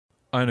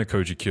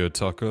Ayanokoji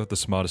Kiyotaka, the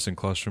smartest in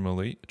classroom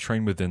elite,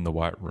 trained within the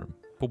White Room.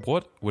 But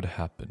what would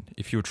happen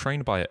if you were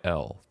trained by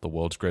L, the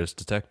world's greatest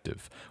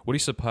detective? Would he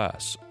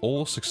surpass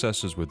all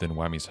successes within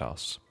Whammy's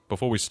house?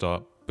 Before we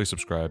start, please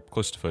subscribe,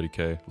 close to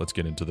 30k, let's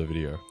get into the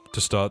video. To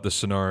start this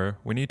scenario,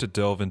 we need to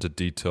delve into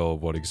detail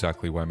of what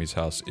exactly Whammy's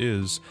house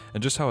is,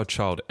 and just how a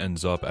child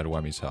ends up at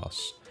Whammy's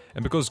house.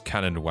 And because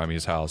canon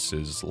Whammy's house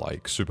is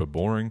like super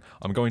boring,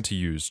 I'm going to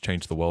use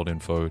change the world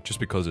info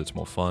just because it's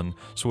more fun,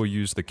 so we'll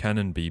use the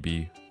canon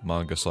BB,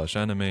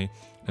 manga/anime,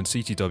 and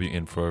CTW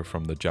info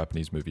from the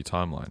Japanese movie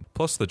timeline,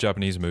 plus the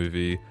Japanese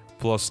movie,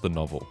 plus the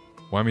novel.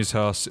 Whammy's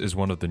house is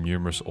one of the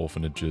numerous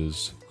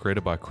orphanages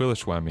created by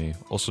Quillish Whammy,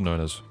 also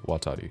known as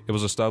Watari. It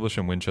was established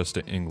in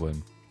Winchester,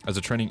 England, as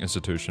a training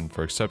institution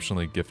for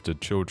exceptionally gifted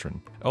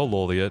children. L.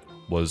 Laureate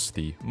was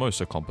the most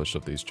accomplished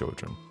of these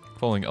children.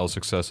 Following L's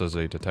success as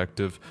a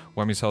detective,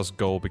 Whammy's house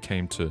goal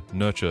became to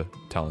nurture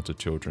talented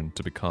children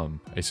to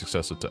become a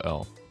successor to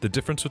L. The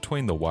difference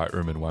between the White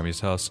Room and Whammy's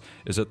house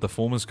is that the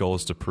former's goal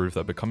is to prove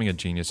that becoming a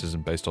genius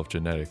isn't based off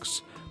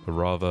genetics, but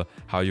rather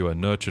how you are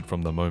nurtured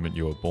from the moment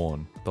you are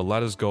born. The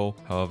latter's goal,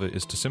 however,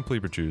 is to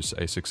simply produce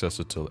a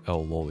successor to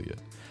L.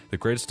 Laureate, the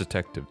greatest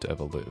detective to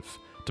ever live,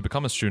 to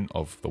become a student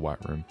of the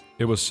White Room.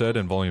 It was said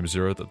in Volume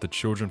 0 that the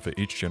children for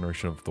each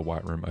generation of the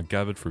White Room are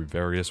gathered through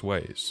various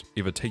ways,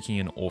 either taking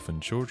in orphan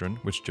children,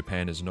 which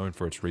Japan is known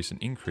for its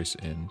recent increase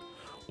in,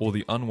 or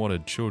the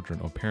unwanted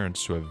children or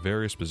parents who have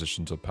various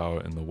positions of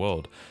power in the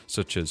world,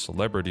 such as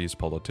celebrities,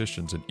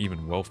 politicians, and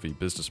even wealthy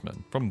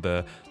businessmen. From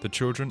there, the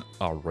children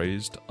are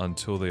raised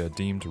until they are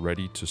deemed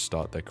ready to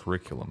start their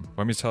curriculum.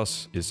 Whammy's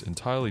house is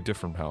entirely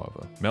different,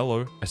 however.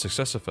 Mello, a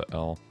successor for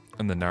L,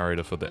 and the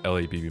narrator for the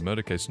LABB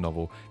murder case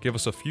novel give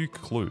us a few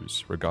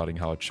clues regarding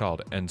how a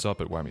child ends up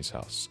at Whammy's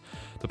house.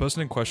 The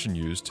person in question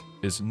used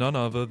is none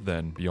other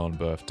than Beyond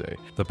Birthday,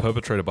 the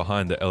perpetrator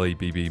behind the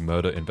LABB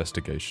murder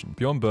investigation.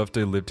 Beyond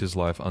Birthday lived his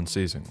life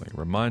unceasingly,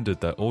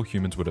 reminded that all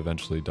humans would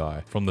eventually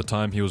die. From the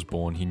time he was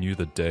born, he knew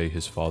the day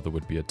his father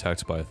would be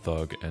attacked by a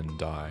thug and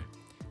die.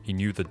 He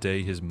knew the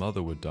day his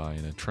mother would die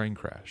in a train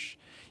crash.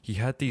 He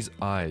had these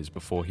eyes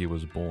before he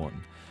was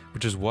born,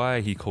 which is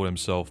why he called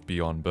himself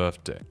Beyond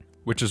Birthday.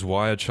 Which is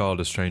why a child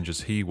as strange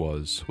as he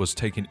was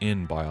taken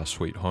in by our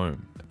sweet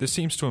home. This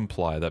seems to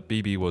imply that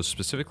BB was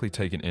specifically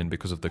taken in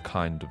because of the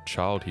kind of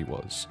child he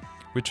was,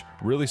 which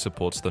really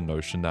supports the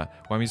notion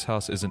that Whammy's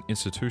house is an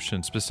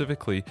institution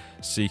specifically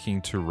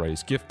seeking to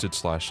raise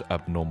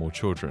gifted/abnormal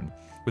children,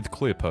 with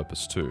clear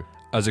purpose too.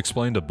 As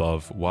explained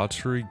above,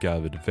 Watari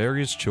gathered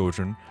various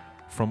children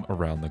from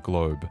around the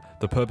globe,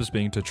 the purpose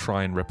being to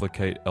try and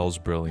replicate L's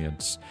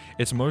brilliance.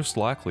 It's most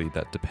likely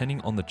that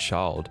depending on the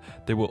child,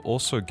 they were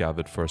also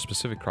gathered for a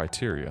specific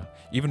criteria.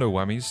 Even though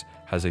Whammy's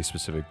has a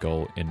specific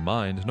goal in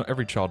mind, not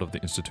every child of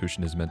the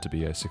institution is meant to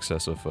be a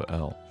successor for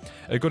L.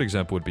 A good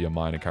example would be a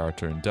minor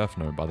character in Death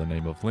Note by the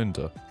name of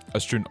Linda, a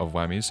student of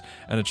Whammy's,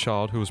 and a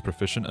child who was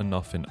proficient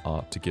enough in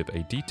art to give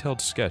a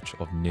detailed sketch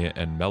of Near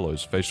and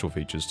Mello's facial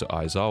features to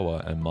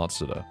Aizawa and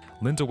Matsuda.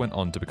 Linda went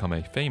on to become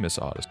a famous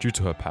artist due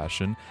to her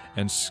passion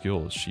and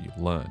skills she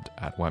learned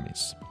at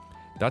Whammy's.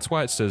 That's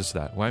why it says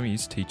that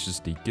Whammy's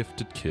teaches the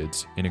gifted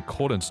kids in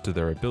accordance to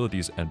their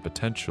abilities and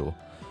potential.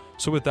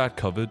 So with that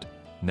covered,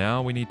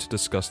 now we need to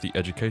discuss the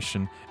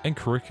education and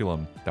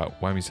curriculum that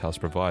Whammy's house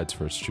provides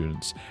for its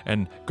students,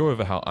 and go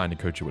over how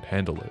Ayanokoji would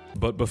handle it.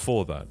 But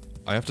before that,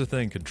 I have to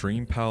thank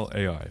DreamPal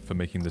AI for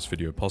making this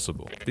video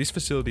possible. These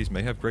facilities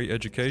may have great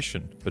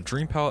education, but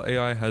DreamPal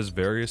AI has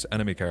various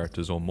anime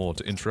characters or more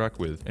to interact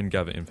with and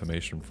gather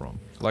information from.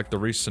 Like the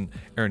recent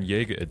Eren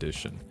Yeager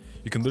edition,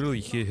 you can literally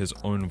hear his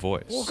own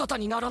voice.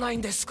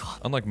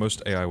 Unlike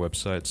most AI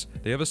websites,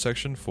 they have a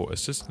section for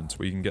assistance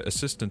where you can get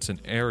assistance in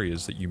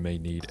areas that you may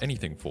need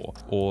anything for,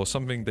 or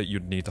something that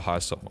you'd need to hire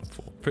someone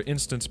for. For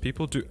instance,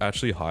 people do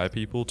actually hire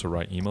people to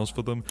write emails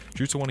for them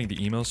due to wanting the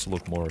emails to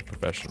look more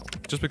professional,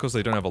 just because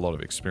they don't have a lot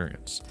of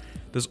experience.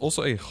 There's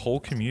also a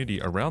whole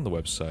community around the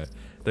website.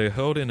 They are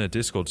held in a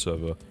Discord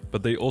server,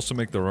 but they also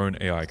make their own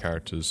AI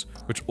characters,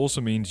 which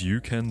also means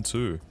you can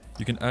too.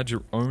 You can add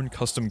your own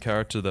custom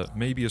character that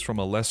maybe is from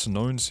a less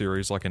known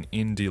series like an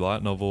indie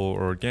light novel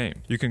or a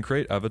game. You can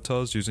create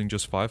avatars using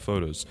just 5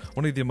 photos,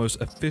 one of the most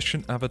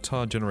efficient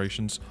avatar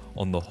generations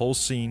on the whole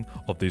scene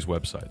of these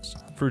websites.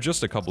 Through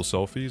just a couple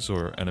selfies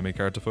or anime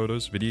character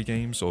photos, video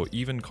games, or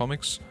even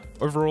comics,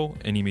 overall,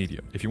 any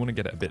medium. If you want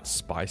to get a bit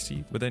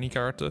spicy with any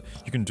character,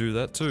 you can do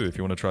that too if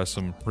you want to try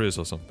some Riz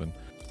or something.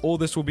 All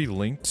this will be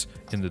linked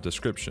in the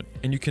description,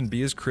 and you can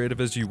be as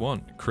creative as you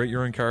want. Create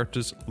your own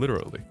characters,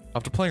 literally.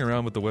 After playing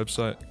around with the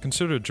website,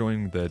 consider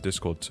joining their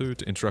Discord too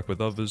to interact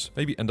with others,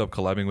 maybe end up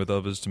collabing with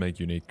others to make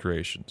unique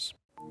creations.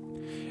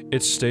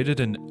 It's stated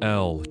in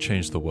L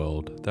Change the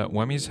World that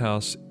Whammy's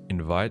house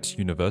invites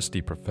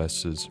university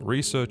professors,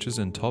 researchers,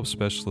 and top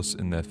specialists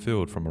in their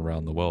field from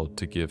around the world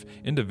to give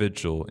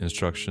individual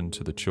instruction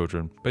to the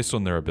children based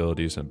on their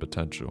abilities and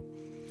potential.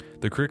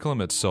 The curriculum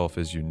itself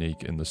is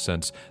unique in the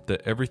sense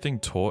that everything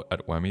taught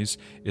at Whammy's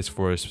is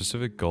for a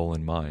specific goal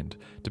in mind,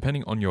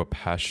 depending on your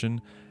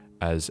passion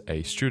As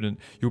a student,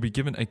 you'll be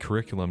given a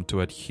curriculum to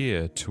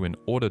adhere to in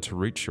order to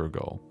reach your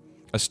goal.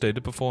 As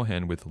stated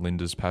beforehand with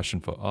Linda's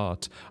passion for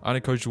art,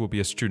 Ayanokoji will be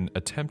a student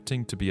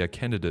attempting to be a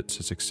candidate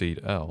to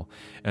succeed L,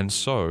 and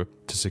so,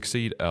 to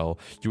succeed L,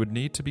 you would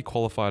need to be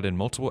qualified in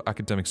multiple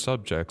academic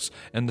subjects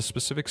and the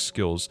specific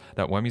skills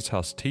that Wami's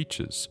house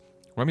teaches.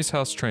 Wami's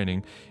house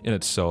training in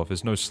itself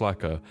is no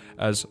slacker,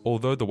 as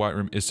although the White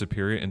Room is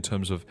superior in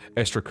terms of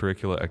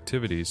extracurricular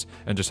activities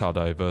and just how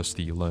diverse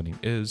the learning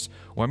is,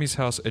 Wami's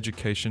house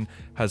education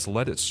has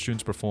let its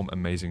students perform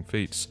amazing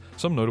feats.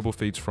 Some notable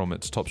feats from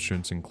its top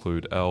students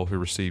include L, who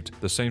received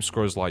the same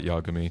scores like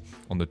Yagami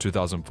on the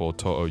 2004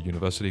 Toho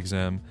University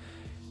exam.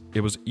 It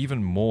was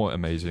even more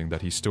amazing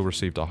that he still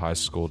received a high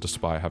score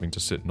despite having to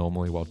sit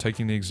normally while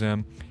taking the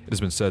exam. It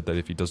has been said that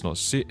if he does not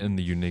sit in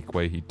the unique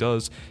way he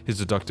does, his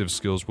deductive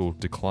skills will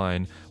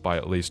decline by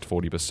at least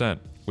 40%,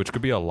 which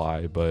could be a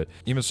lie, but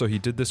even so, he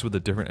did this with a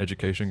different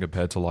education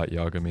compared to Light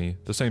Yagami,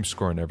 the same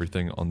score and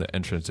everything on the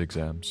entrance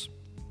exams.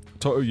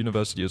 Toho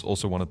University is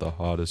also one of the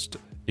hardest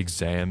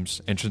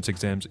entrance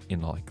exams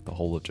in the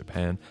whole of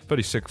Japan,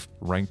 36th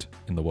ranked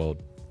in the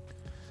world.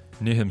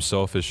 Ni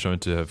himself is shown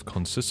to have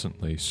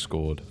consistently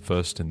scored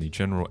first in the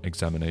general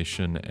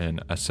examination and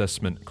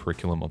assessment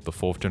curriculum of the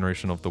fourth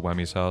generation of the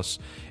Wami's house.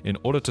 In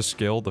order to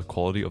scale the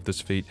quality of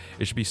this feat,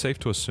 it should be safe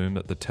to assume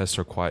that the tests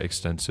are quite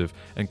extensive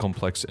and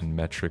complex in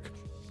metric.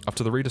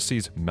 After the reader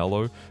sees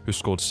Mello, who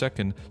scored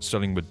second,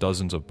 studying with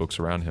dozens of books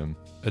around him.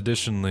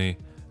 Additionally,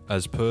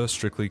 as per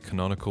strictly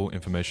canonical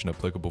information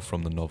applicable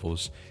from the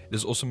novels, it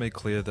is also made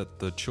clear that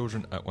the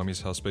children at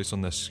Wami's house, based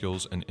on their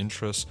skills and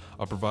interests,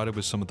 are provided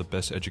with some of the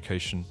best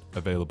education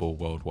available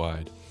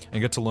worldwide,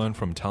 and get to learn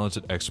from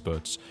talented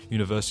experts,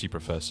 university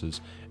professors,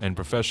 and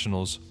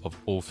professionals of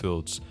all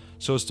fields,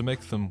 so as to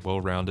make them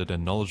well-rounded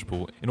and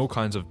knowledgeable in all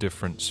kinds of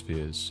different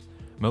spheres.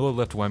 Mello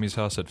left Wami's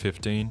house at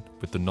 15.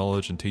 With the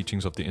knowledge and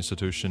teachings of the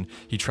institution,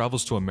 he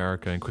travels to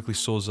America and quickly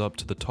soars up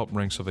to the top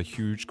ranks of a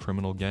huge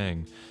criminal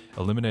gang,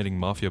 eliminating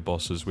mafia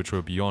bosses which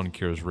were beyond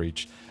Kira's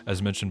reach,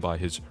 as mentioned by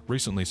his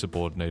recently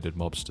subordinated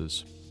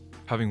mobsters.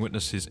 Having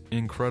witnessed his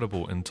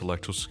incredible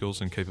intellectual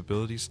skills and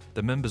capabilities,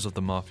 the members of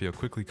the mafia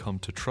quickly come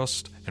to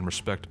trust and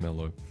respect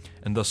Mello,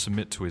 and thus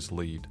submit to his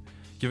lead,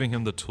 giving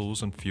him the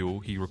tools and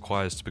fuel he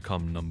requires to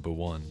become number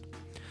one.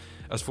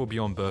 As for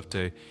Beyond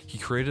Birthday, he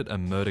created a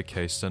murder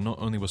case that not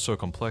only was so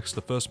complex,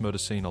 the first murder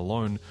scene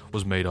alone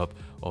was made up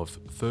of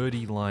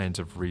 30 lines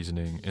of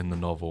reasoning in the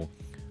novel,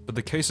 but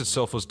the case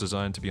itself was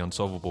designed to be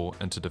unsolvable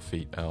and to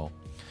defeat L,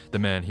 the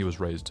man he was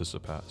raised to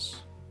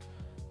surpass.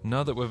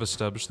 Now that we've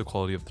established the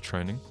quality of the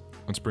training,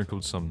 and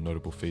sprinkled some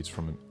notable feats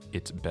from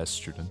its best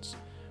students,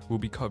 we'll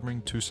be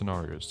covering two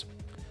scenarios.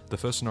 The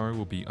first scenario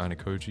will be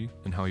Ayanokoji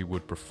and how he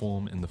would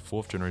perform in the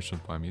fourth generation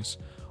of Wamis,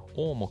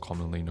 or more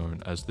commonly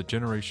known as the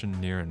generation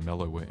Nier and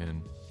Mello were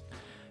in.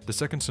 The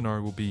second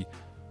scenario will be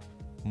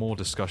more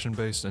discussion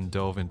based and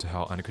delve into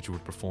how Ayanokoji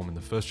would perform in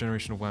the first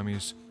generation of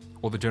Wamis,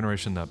 or the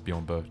generation that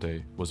Beyond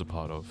Birthday was a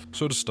part of.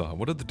 So to start,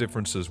 what are the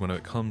differences when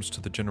it comes to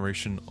the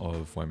generation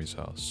of Wami's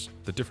house?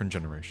 The different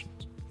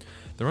generations.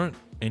 There aren't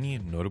any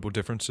notable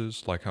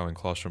differences, like how in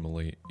Classroom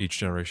Elite, each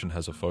generation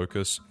has a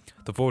focus.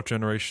 The fourth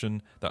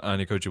generation that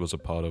Ayanokoji was a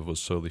part of was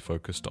solely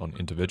focused on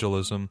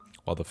individualism,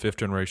 while the fifth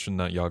generation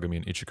that Yagami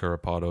and Ichiko are a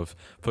part of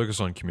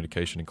focused on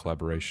communication and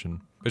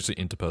collaboration,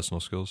 basically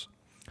interpersonal skills.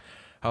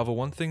 However,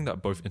 one thing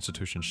that both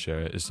institutions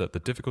share is that the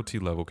difficulty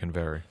level can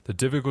vary. The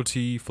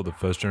difficulty for the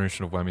first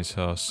generation of Wami's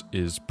house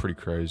is pretty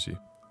crazy,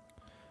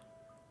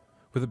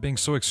 with it being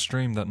so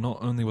extreme that not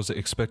only was it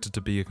expected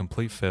to be a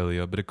complete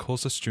failure, but it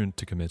caused the student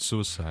to commit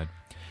suicide.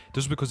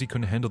 This was because he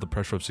couldn't handle the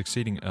pressure of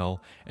succeeding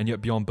L, and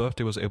yet Beyond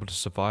Birthday was able to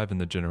survive in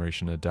the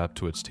generation and adapt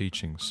to its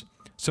teachings.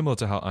 Similar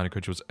to how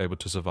Ayanokoji was able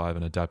to survive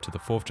and adapt to the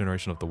fourth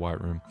generation of the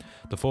White Room.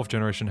 The fourth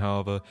generation,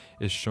 however,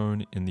 is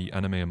shown in the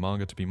anime and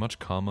manga to be much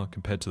calmer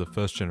compared to the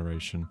first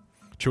generation.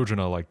 Children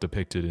are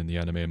depicted in the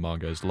anime and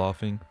manga as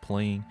laughing,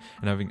 playing,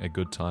 and having a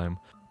good time,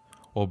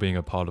 while being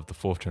a part of the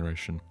fourth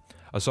generation.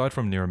 Aside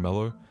from Nier and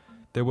Mello,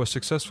 there were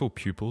successful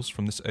pupils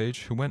from this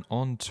age who went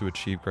on to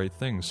achieve great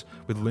things,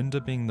 with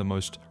Linda being the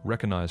most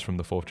recognized from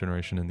the fourth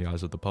generation in the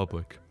eyes of the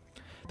public.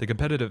 The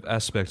competitive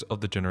aspect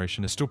of the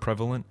generation is still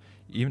prevalent,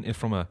 even if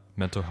from a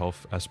mental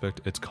health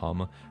aspect it's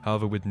calmer.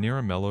 However, with Nier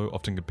and Mello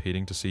often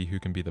competing to see who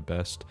can be the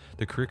best,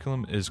 the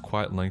curriculum is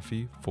quite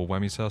lengthy for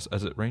Wami's house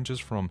as it ranges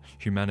from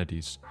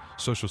humanities,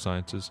 social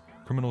sciences,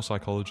 criminal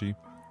psychology,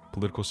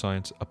 political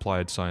science,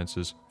 applied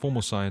sciences,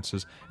 formal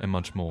sciences, and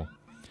much more.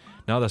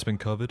 Now that's been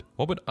covered,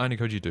 what would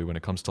Ayanokoji do when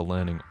it comes to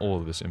learning all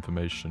of this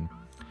information?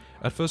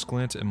 At first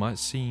glance, it might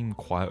seem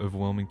quite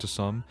overwhelming to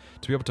some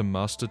to be able to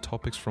master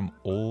topics from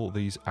all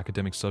these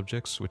academic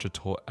subjects which are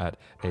taught at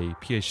a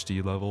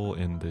PhD level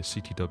in the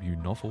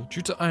CTW novel.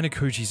 Due to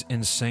Ayanokoji's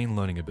insane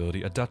learning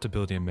ability,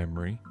 adaptability, and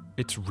memory,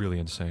 it's really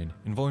insane.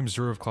 In Volume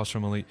 0 of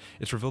Classroom Elite,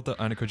 it's revealed that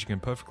Ayanokoji can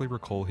perfectly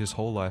recall his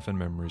whole life and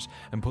memories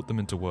and put them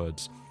into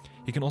words.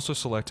 He can also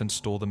select and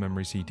store the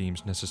memories he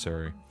deems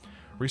necessary.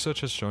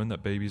 Research has shown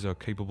that babies are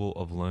capable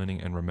of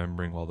learning and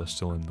remembering while they're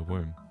still in the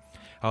womb.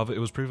 However, it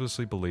was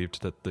previously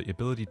believed that the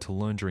ability to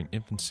learn during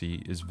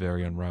infancy is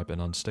very unripe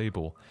and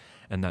unstable,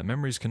 and that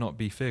memories cannot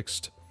be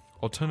fixed.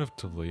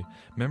 Alternatively,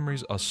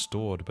 memories are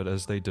stored, but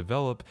as they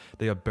develop,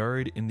 they are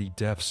buried in the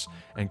depths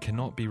and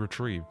cannot be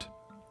retrieved.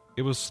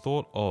 It was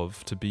thought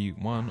of to be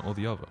one or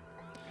the other.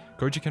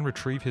 Koji can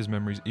retrieve his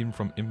memories even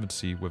from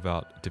infancy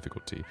without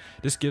difficulty.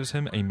 This gives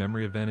him a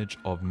memory advantage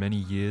of many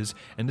years,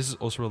 and this is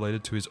also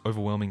related to his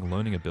overwhelming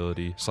learning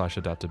ability /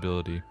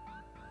 adaptability.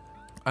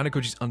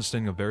 Ayanokoji's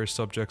understanding of various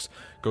subjects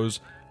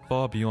goes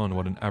far beyond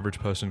what an average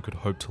person could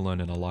hope to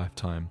learn in a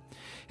lifetime.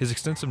 His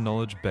extensive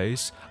knowledge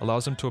base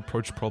allows him to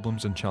approach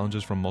problems and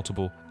challenges from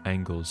multiple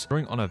angles.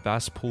 Drawing on a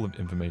vast pool of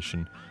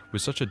information,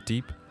 with such a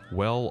deep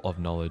well of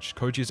knowledge,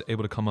 Koji is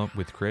able to come up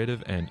with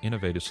creative and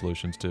innovative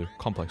solutions to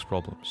complex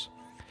problems.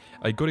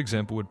 A good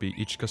example would be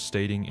Ichika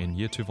stating in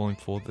Year 2 Volume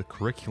 4 the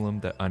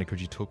curriculum that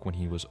Ayanokoji took when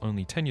he was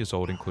only 10 years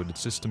old included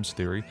systems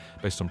theory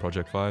based on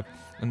Project 5,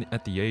 and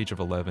at the age of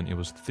 11 it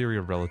was theory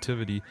of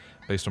relativity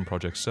based on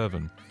Project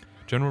 7.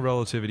 General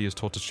relativity is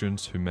taught to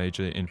students who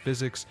major in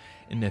physics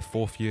in their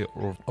 4th year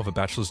of a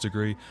bachelor's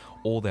degree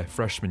or their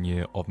freshman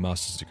year of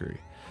master's degree.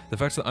 The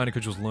fact that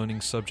Ayanokoji was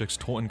learning subjects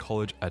taught in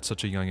college at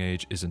such a young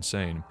age is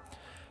insane.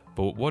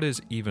 But what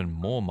is even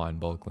more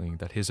mind-boggling,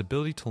 that his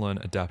ability to learn,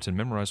 adapt, and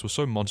memorize was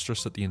so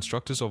monstrous that the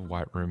instructors of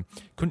White Room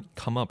couldn't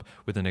come up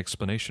with an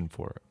explanation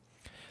for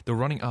it. They were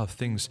running out of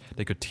things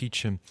they could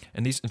teach him,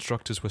 and these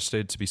instructors were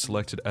stated to be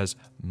selected as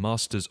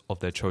masters of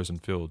their chosen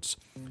fields,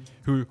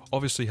 who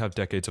obviously have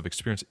decades of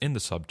experience in the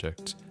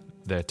subject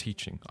they're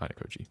teaching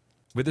Ayanokoji.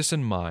 With this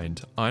in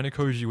mind,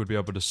 Ayanokoji would be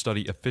able to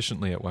study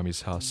efficiently at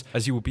Wami's house,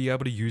 as he would be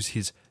able to use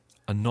his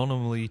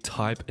anomaly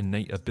type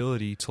innate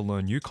ability to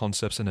learn new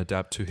concepts and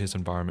adapt to his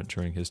environment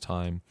during his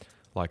time,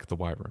 like the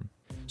White Room.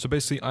 So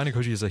basically,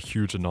 Ayanokoji is a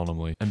huge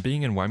anomaly, and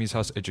being in Wami's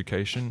house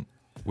education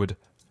would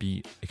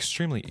be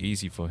extremely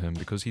easy for him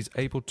because he's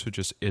able to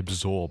just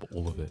absorb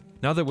all of it.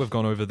 Now that we've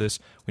gone over this,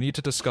 we need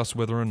to discuss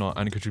whether or not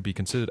Ayanokoji would be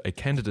considered a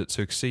candidate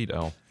to exceed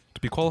L. To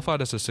be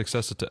qualified as a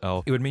successor to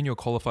L, it would mean you're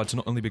qualified to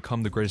not only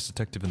become the greatest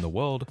detective in the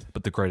world,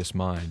 but the greatest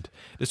mind.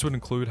 This would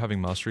include having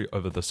mastery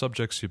over the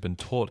subjects you've been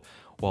taught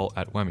while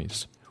at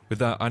Wami's. With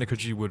that,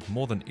 Ayanokoji would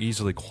more than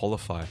easily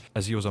qualify,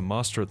 as he was a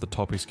master at the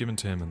topics given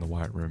to him in the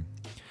White Room.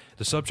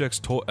 The subjects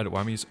taught at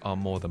Wami's are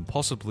more than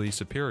possibly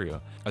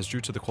superior, as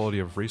due to the quality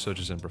of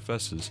researchers and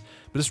professors,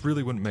 but this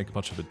really wouldn't make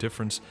much of a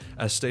difference.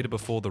 As stated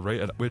before, the rate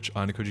at which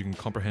Ayanokoji can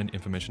comprehend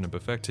information and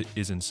perfect it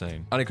is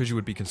insane. Ayanokoji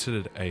would be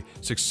considered a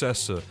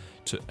successor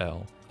to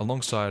L,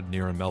 alongside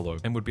Nier and Mello,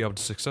 and would be able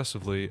to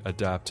successively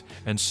adapt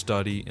and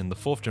study in the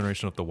 4th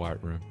generation of the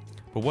White Room.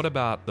 But what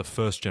about the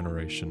 1st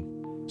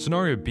generation?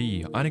 Scenario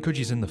B, Ayanokoji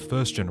is in the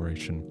 1st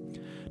generation.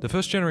 The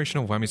 1st generation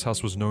of Wami's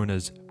house was known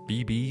as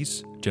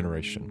BB's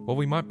generation. While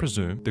we might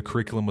presume the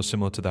curriculum was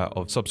similar to that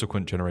of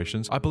subsequent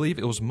generations, I believe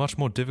it was much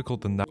more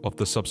difficult than that of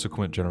the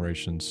subsequent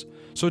generations.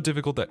 So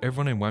difficult that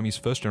everyone in Wami's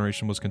 1st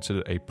generation was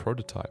considered a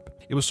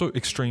prototype. It was so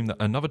extreme that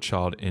another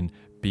child in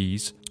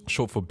B's,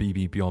 short for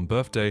BB Beyond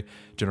Birthday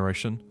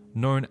generation,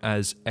 known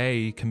as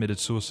A, committed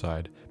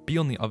suicide. B,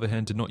 on the other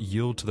hand, did not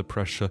yield to the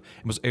pressure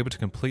and was able to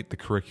complete the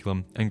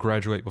curriculum and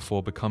graduate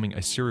before becoming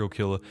a serial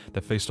killer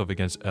that faced off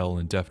against L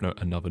in Death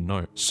Note Another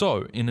Note.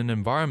 So, in an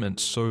environment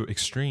so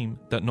extreme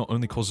that not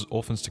only causes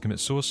orphans to commit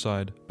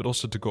suicide, but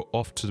also to go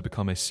off to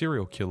become a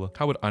serial killer,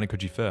 how would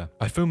Ayanokoji fare?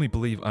 I firmly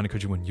believe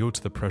Ayanokoji would yield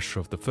to the pressure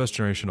of the 1st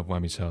generation of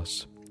Wami's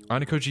house.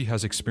 Ayanokoji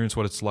has experienced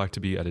what it's like to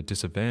be at a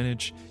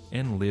disadvantage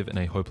and live in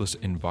a hopeless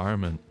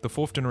environment. The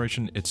 4th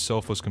generation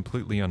itself was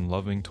completely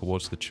unloving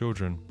towards the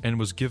children and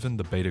was given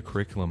the beta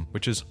curriculum,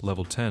 which is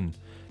level 10.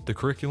 The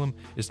curriculum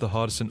is the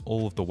hardest in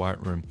all of the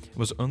White Room. It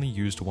was only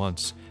used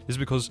once. This is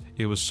because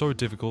it was so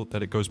difficult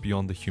that it goes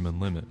beyond the human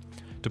limit.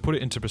 To put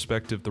it into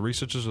perspective, the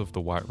researchers of the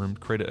White Room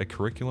created a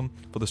curriculum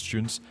for the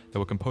students that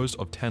were composed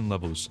of 10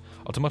 levels.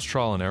 After much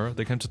trial and error,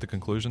 they came to the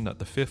conclusion that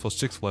the 5th or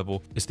 6th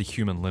level is the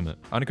human limit.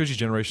 Ayanokoji's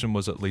generation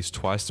was at least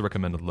twice the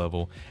recommended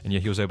level, and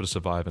yet he was able to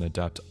survive and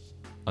adapt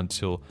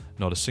until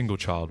not a single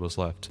child was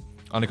left.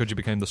 Ayanokoji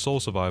became the sole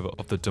survivor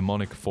of the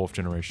demonic 4th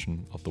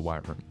generation of the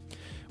White Room.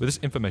 With this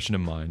information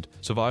in mind,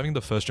 surviving the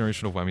 1st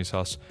generation of Wami's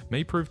house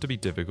may prove to be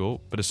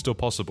difficult, but it's still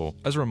possible.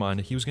 As a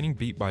reminder, he was getting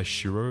beat by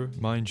Shiro,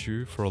 mind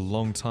you, for a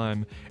long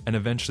time, and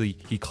eventually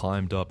he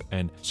climbed up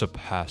and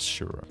surpassed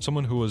Shiro,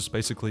 someone who was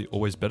basically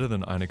always better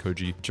than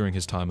Ayanokoji during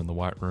his time in the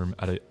White Room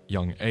at a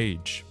young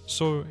age.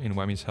 So, in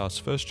Wami's house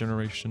 1st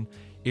generation,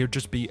 it would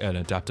just be an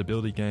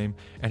adaptability game,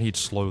 and he'd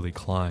slowly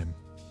climb.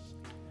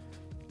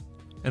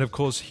 And of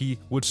course, he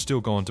would still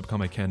go on to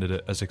become a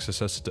candidate as a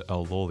successor to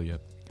L.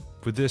 Laureate.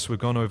 With this, we've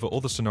gone over all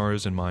the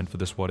scenarios in mind for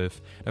this what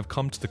if, and have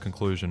come to the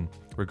conclusion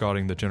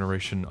regarding the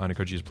generation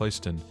Ayanokoji is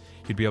placed in.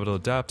 He'd be able to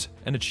adapt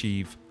and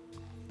achieve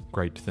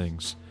great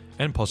things,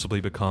 and possibly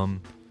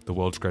become the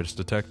world's greatest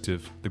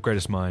detective, the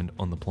greatest mind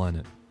on the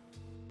planet.